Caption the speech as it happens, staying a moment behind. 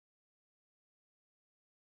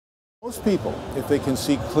Most people, if they can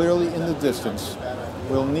see clearly in the distance,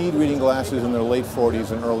 will need reading glasses in their late 40s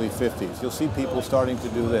and early 50s. You'll see people starting to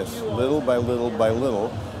do this, little by little by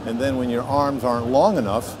little, and then when your arms aren't long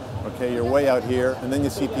enough, okay, you're way out here, and then you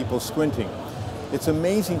see people squinting. It's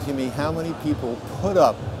amazing to me how many people put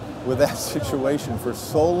up with that situation for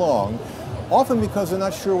so long, often because they're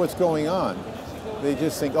not sure what's going on. They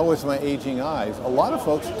just think, oh, it's my aging eyes. A lot of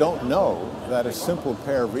folks don't know that a simple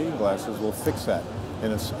pair of reading glasses will fix that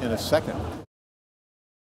in a second.